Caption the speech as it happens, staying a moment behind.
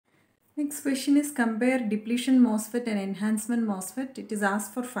Next question is compare depletion MOSFET and enhancement MOSFET. It is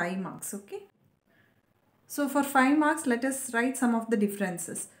asked for 5 marks, okay? So for 5 marks, let us write some of the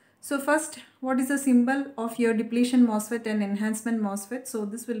differences. So first, what is the symbol of your depletion MOSFET and enhancement MOSFET? So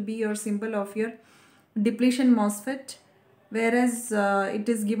this will be your symbol of your depletion MOSFET, whereas it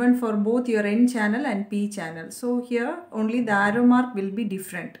is given for both your N channel and P channel. So here only the arrow mark will be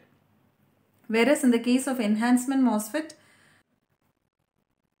different. Whereas in the case of enhancement MOSFET,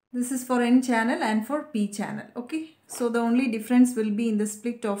 this is for N channel and for P channel, okay? So the only difference will be in the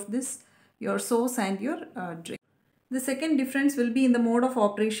split of this, your source and your drain. The second difference will be in the mode of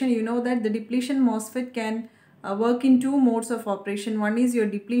operation. You know that the depletion MOSFET can work in two modes of operation. One is your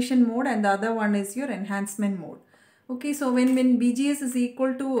depletion mode and the other one is your enhancement mode. Okay, so when VGS is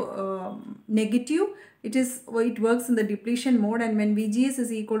equal to negative, it works in the depletion mode, and when VGS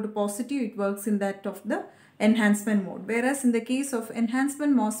is equal to positive, it works in that of the enhancement mode. Whereas in the case of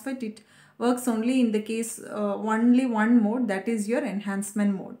enhancement MOSFET, it works only in the case only one mode, that is your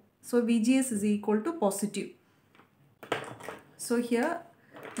enhancement mode. So VGS is equal to positive. So here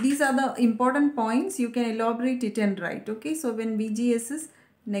these are the important points. You can elaborate it and write. Okay, so when VGS is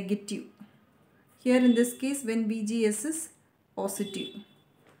negative, here in this case when VGS is positive.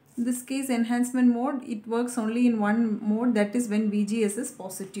 In this case enhancement mode, it works only in one mode, that is when VGS is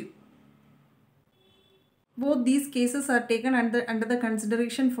positive. Both these cases are taken under the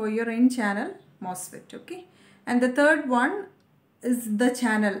consideration for your N channel MOSFET. Okay, and the third one is the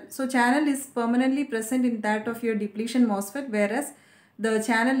channel. So channel is permanently present in that of your depletion MOSFET, whereas the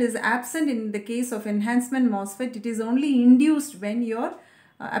channel is absent in the case of enhancement MOSFET. It is only induced when your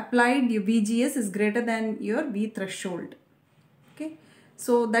applied your VGS is greater than your V threshold. Okay,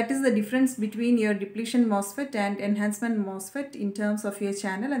 so that is the difference between your depletion MOSFET and enhancement MOSFET in terms of your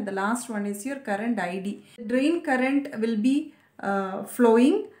channel. And the last one is your current ID. The drain current will be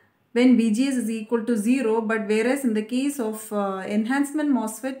flowing when VGS is equal to 0, but whereas in the case of enhancement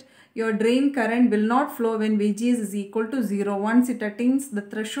MOSFET, your drain current will not flow when VGS is equal to 0. Once it attains the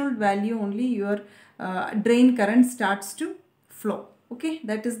threshold value, only your drain current starts to flow. Okay,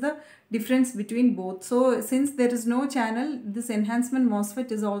 that is the difference between both. So since there is no channel, this enhancement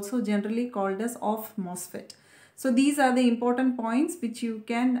MOSFET is also generally called as off MOSFET. So these are the important points which you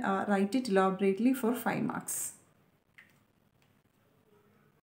can write it elaborately for 5 marks.